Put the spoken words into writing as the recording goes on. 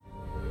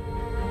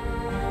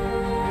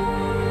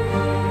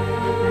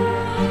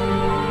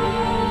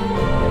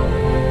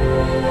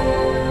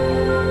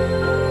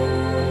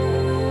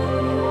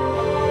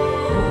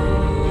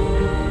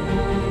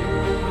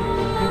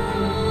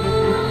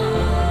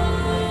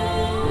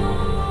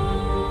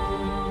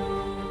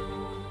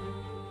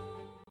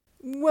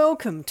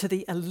Welcome to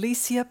the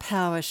Alicia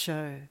Power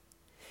Show.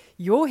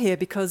 You're here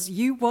because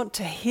you want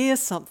to hear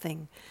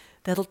something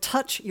that'll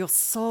touch your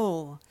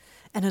soul.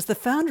 And as the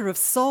founder of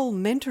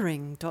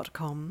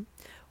soulmentoring.com,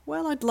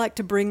 well, I'd like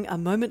to bring a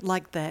moment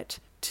like that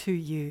to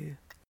you.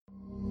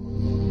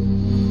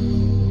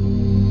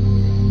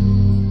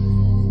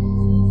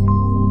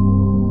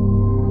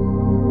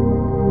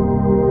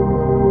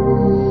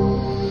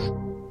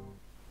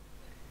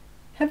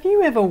 Have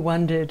you ever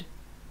wondered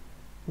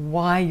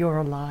why you're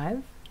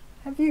alive?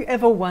 Have you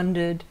ever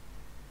wondered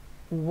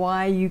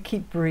why you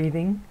keep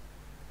breathing?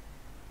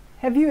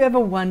 Have you ever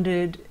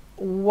wondered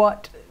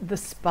what the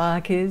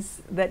spark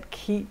is that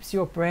keeps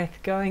your breath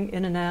going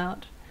in and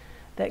out,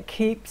 that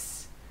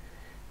keeps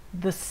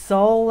the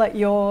soul that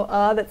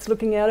that's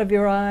looking out of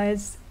your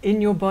eyes in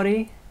your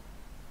body?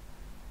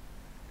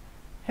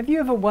 Have you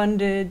ever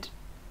wondered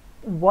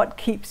what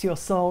keeps your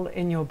soul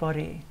in your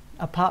body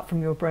apart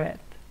from your breath?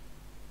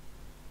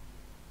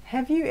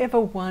 Have you ever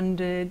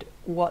wondered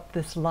what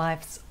this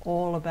life's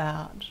all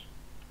about?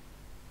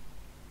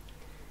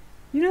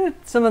 You know,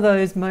 some of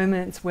those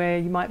moments where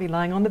you might be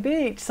lying on the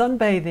beach,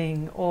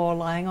 sunbathing, or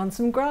lying on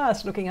some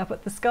grass, looking up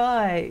at the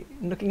sky,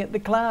 looking at the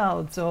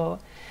clouds, or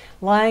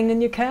lying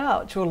on your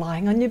couch, or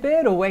lying on your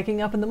bed, or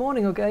waking up in the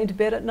morning, or going to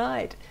bed at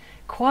night.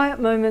 Quiet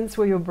moments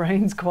where your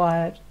brain's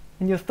quiet,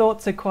 and your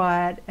thoughts are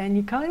quiet, and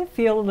you kind of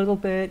feel a little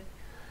bit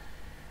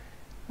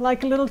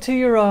like a little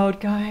 2-year-old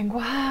going,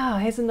 wow,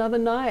 here's another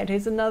night,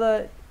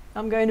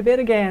 I'm going to bed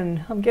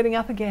again, I'm getting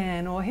up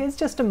again. Or here's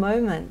just a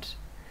moment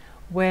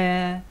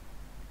where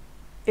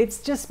it's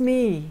just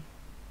me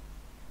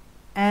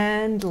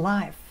and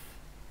life.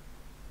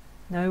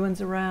 No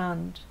one's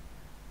around.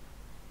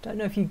 Don't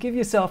know if you give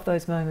yourself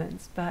those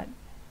moments, but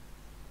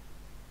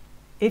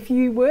if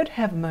you were to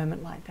have a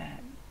moment like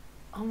that,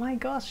 oh my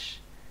gosh,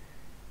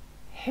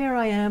 here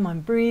I am,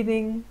 I'm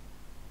breathing,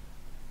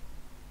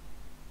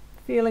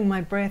 feeling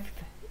my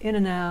breath in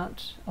and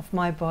out of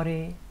my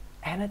body,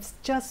 and it's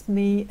just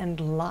me and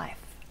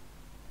life.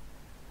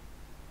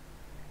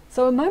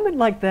 So a moment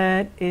like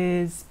that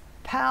is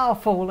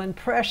powerful and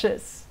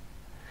precious,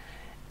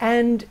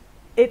 and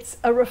it's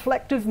a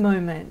reflective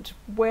moment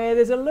where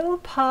there's a little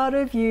part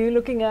of you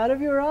looking out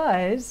of your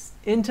eyes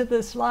into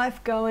this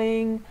life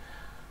going,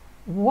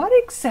 what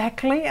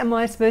exactly am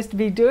I supposed to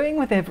be doing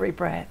with every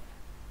breath?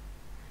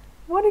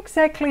 What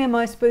exactly am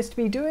I supposed to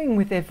be doing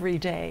with every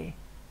day?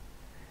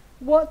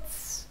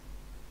 What's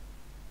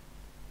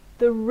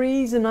the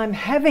reason I'm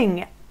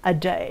having a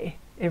day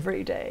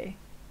every day?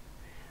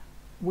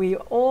 We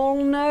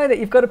all know that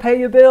you've got to pay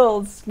your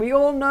bills. We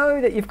all know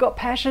that you've got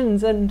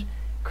passions and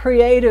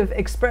creative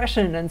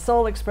expression and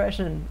soul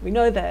expression. We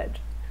know that.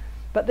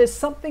 But there's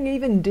something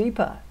even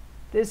deeper.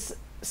 There's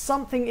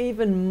something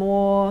even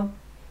more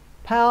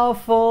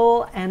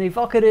powerful and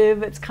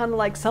evocative. It's kind of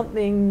like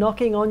something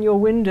knocking on your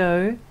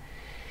window,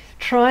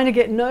 trying to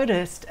get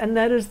noticed, and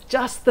that is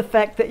just the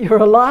fact that you're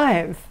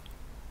alive.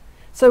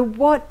 So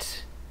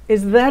what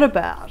is that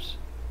about?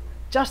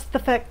 Just the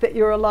fact that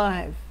you're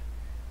alive.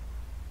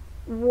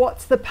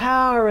 What's the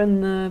power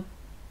and the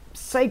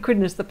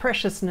sacredness, the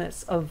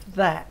preciousness of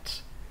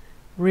that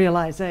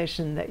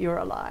realization that you're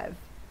alive?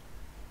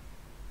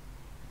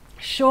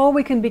 Sure,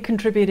 we can be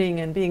contributing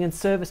and being in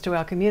service to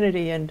our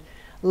community and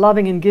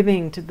loving and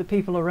giving to the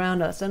people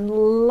around us, and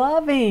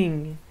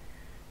loving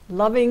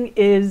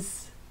is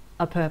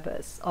a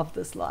purpose of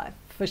this life,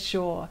 for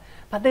sure.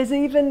 But there's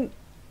even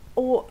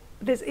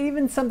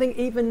something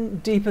even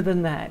deeper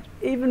than that,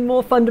 even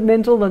more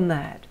fundamental than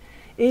that,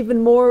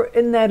 even more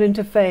in that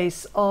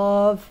interface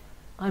of,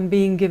 I'm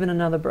being given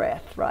another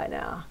breath right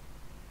now.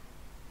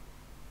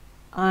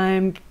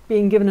 I'm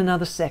being given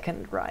another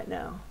second right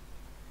now.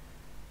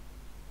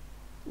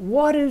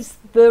 What is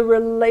the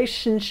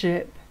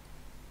relationship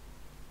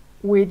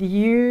with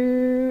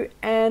you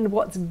and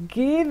what's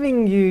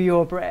giving you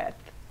your breath?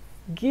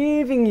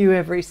 Giving you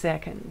every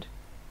second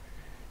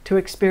to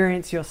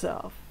experience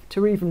yourself,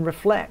 to even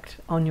reflect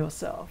on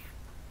yourself.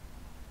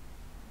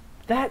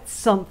 That's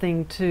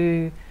something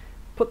to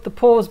put the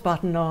pause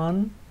button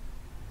on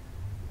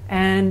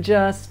and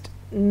just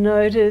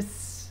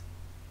notice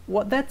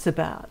what that's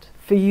about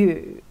for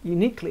you,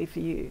 uniquely for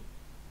you.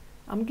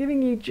 I'm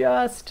giving you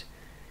just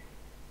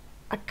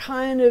a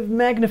kind of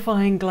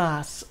magnifying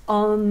glass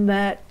on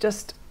that,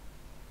 just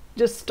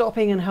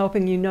stopping and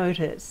helping you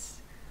notice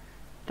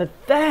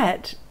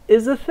that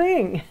is a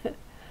thing,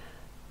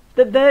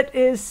 that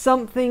is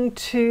something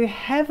to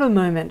have a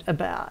moment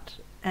about,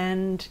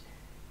 and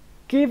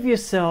give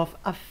yourself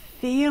a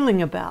feeling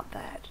about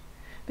that,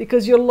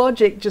 because your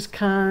logic just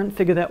can't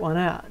figure that one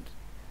out.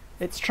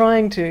 It's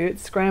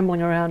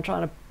scrambling around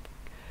trying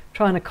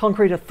to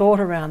concrete a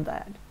thought around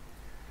that.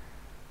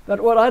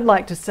 But what I'd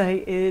like to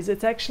say is,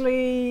 it's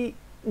actually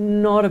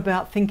not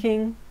about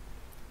thinking,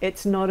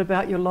 it's not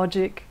about your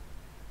logic,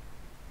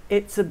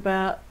 it's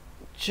about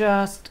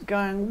just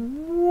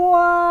going,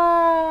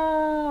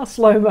 wow,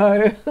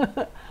 slow-mo,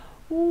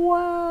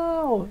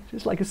 wow,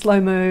 just like a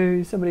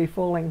slow-mo, somebody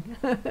falling.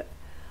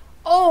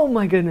 Oh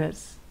my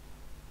goodness,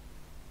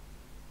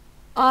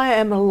 I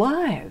am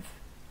alive.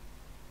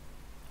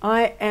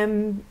 I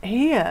am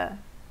here.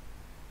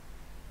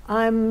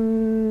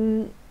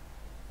 I'm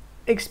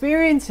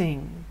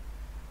experiencing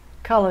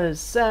colors,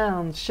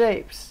 sounds,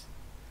 shapes,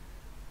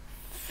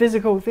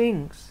 physical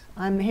things.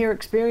 I'm here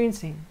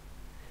experiencing.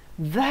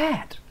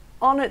 That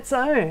on its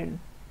own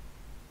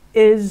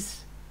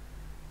is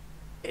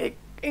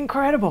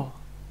incredible,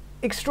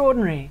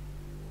 extraordinary,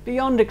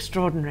 beyond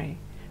extraordinary.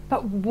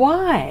 But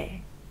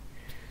why?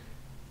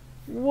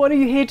 What are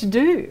you here to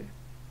do?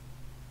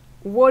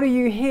 What are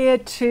you here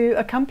to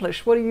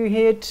accomplish? What are you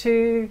here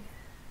to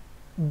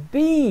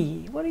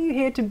be? What are you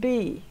here to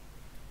be?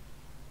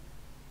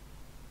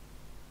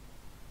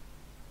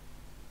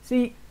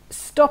 See,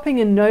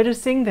 stopping and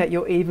noticing that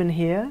you're even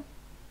here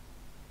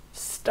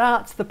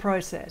starts the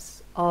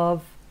process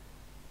of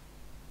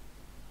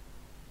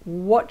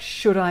what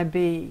should I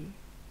be,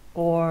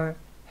 or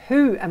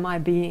who am I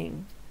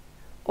being,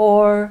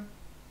 or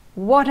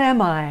what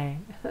am I?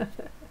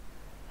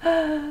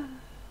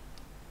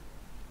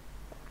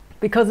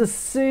 Because as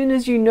soon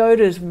as you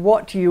notice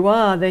what you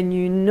are, then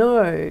you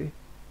know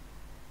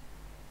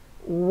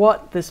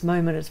what this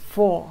moment is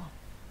for.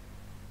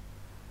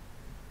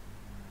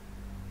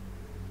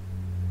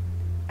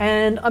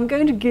 And I'm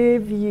going to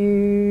give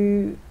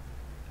you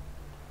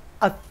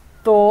a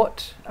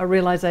thought, a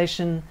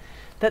realization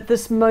that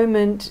this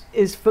moment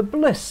is for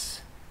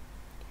bliss.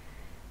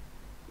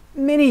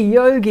 Many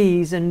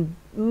yogis and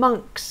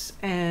monks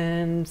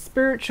and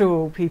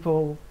spiritual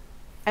people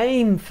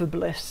aim for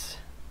bliss.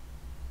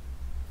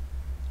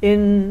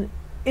 In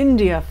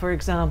India, for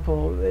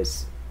example,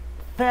 there's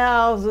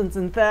thousands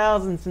and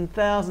thousands and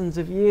thousands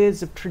of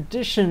years of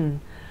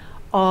tradition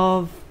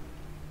of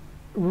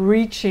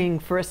reaching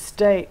for a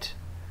state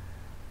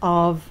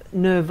of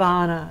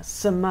nirvana,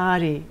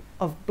 samadhi,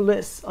 of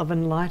bliss, of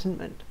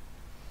enlightenment.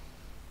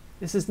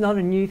 This is not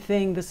a new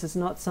thing. This is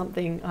not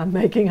something I'm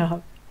making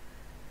up.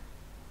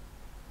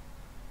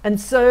 And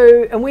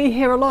we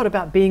hear a lot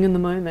about being in the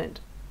moment,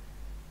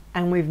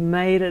 and we've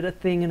made it a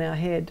thing in our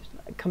head,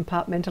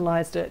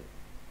 compartmentalized it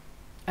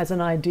as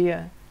an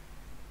idea.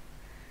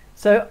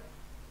 So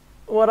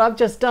what I've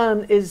just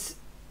done is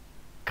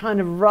kind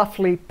of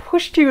roughly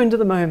pushed you into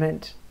the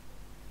moment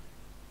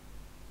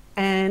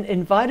and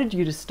invited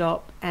you to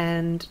stop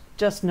and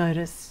just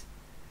notice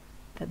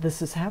that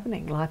this is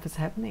happening. Life is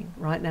happening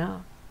right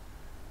now.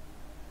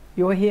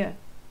 You're here.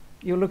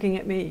 You're looking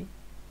at me.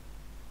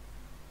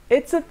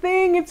 It's a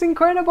thing. It's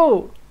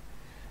incredible.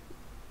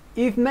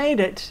 You've made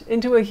it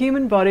into a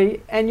human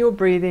body, and you're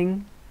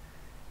breathing,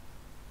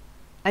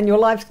 and your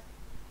life's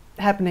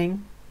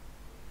happening.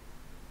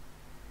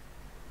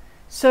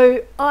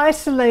 So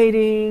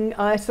isolating,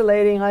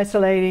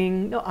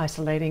 not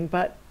isolating,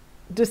 but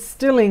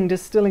distilling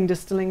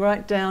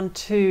right down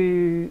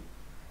to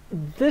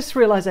this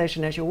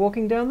realization as you're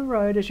walking down the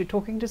road, as you're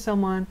talking to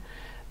someone,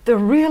 the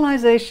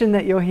realization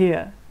that you're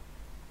here.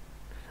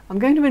 I'm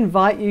going to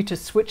invite you to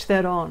switch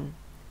that on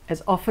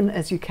as often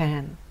as you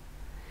can.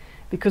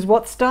 Because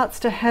what starts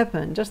to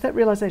happen, just that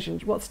realization,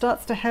 what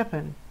starts to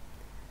happen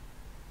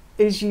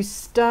is you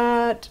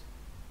start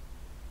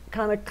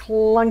kind of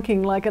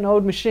clunking like an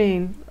old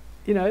machine,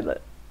 you know,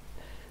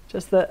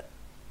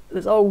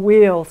 this old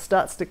wheel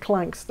starts to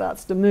clunk,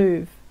 starts to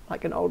move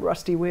like an old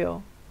rusty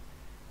wheel.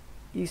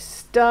 You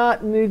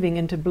start moving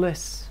into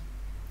bliss.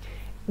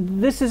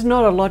 This is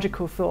not a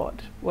logical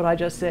thought, what I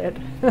just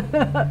said.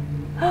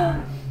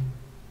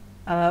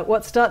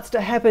 What starts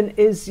to happen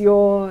is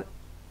the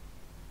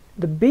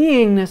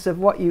beingness of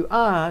what you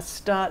are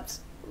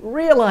starts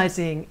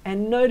realizing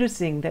and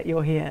noticing that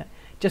you're here,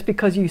 just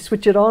because you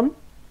switch it on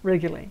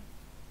regularly.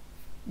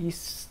 You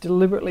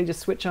deliberately just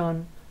switch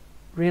on,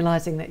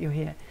 realizing that you're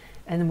here.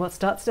 And then what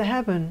starts to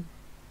happen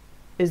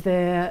is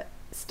there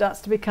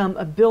starts to become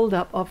a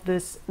build-up of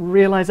this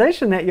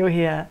realization that you're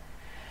here.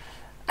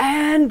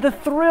 And the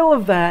thrill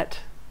of that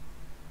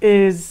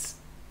is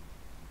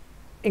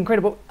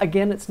incredible.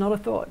 Again, it's not a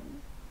thought.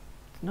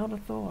 It's not a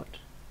thought.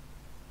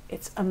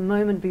 It's a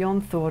moment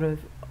beyond thought of,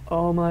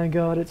 oh my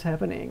God, it's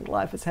happening.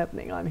 Life is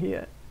happening. I'm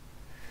here.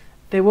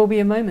 There will be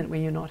a moment where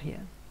you're not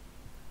here.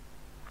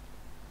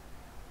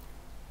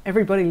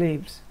 Everybody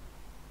leaves.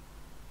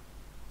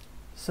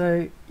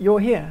 So you're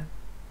here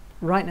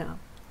right now.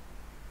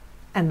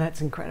 And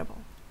that's incredible.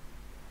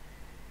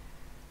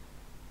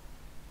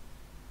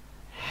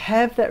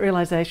 Have that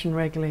realization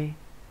regularly.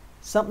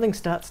 Something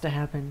starts to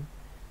happen.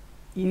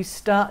 You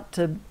start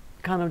to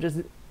kind of just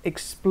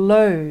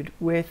explode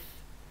with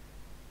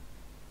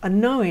a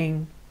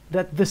knowing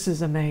that this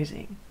is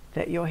amazing,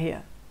 that you're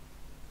here.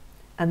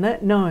 And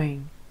that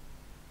knowing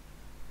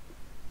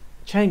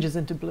changes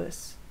into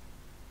bliss,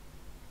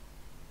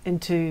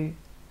 into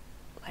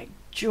like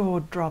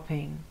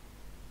jaw-dropping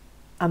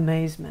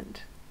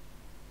amazement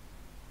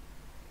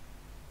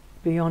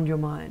beyond your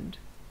mind,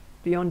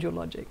 beyond your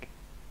logic.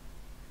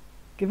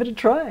 Give it a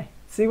try.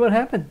 See what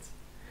happens.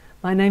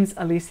 My name's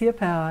Alicia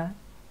Power.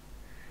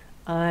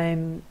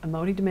 I'm a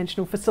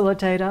multidimensional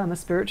facilitator. I'm a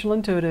spiritual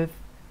intuitive.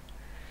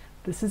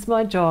 This is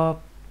my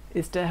job,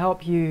 is to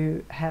help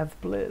you have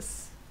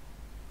bliss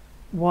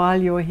while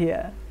you're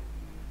here.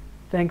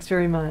 Thanks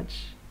very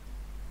much.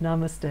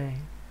 Namaste.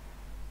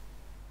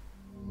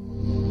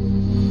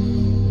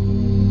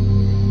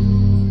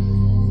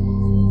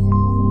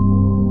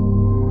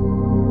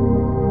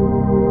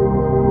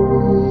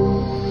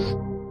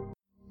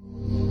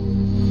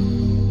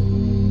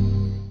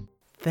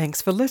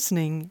 Thanks for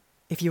listening.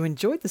 If you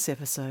enjoyed this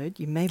episode,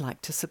 you may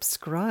like to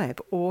subscribe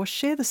or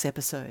share this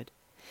episode.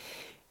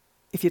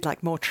 If you'd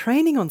like more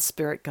training on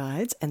spirit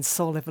guides and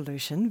soul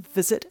evolution,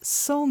 visit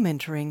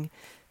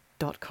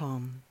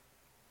soulmentoring.com.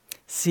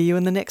 See you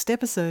in the next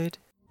episode.